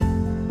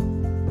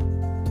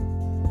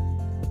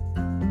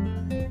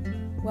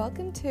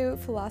welcome to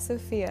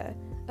Philosophia,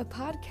 a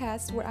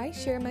podcast where I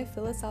share my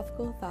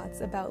philosophical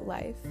thoughts about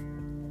life.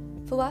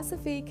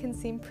 Philosophy can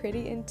seem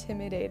pretty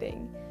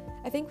intimidating.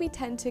 I think we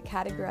tend to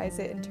categorize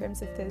it in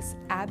terms of this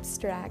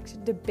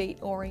abstract,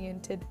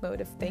 debate-oriented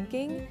mode of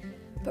thinking,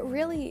 but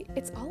really,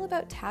 it's all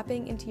about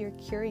tapping into your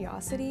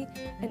curiosity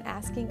and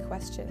asking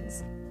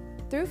questions.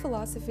 Through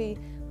philosophy,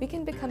 we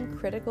can become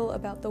critical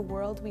about the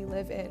world we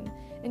live in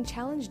and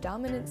challenge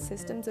dominant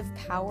systems of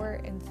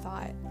power and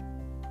thought.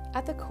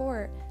 At the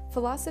core,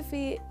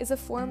 philosophy is a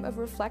form of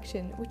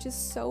reflection which is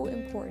so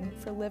important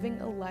for living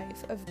a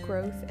life of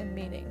growth and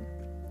meaning.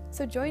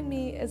 So join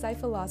me as I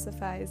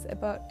philosophize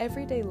about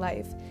everyday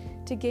life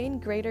to gain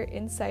greater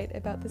insight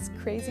about this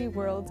crazy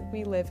world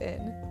we live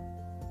in.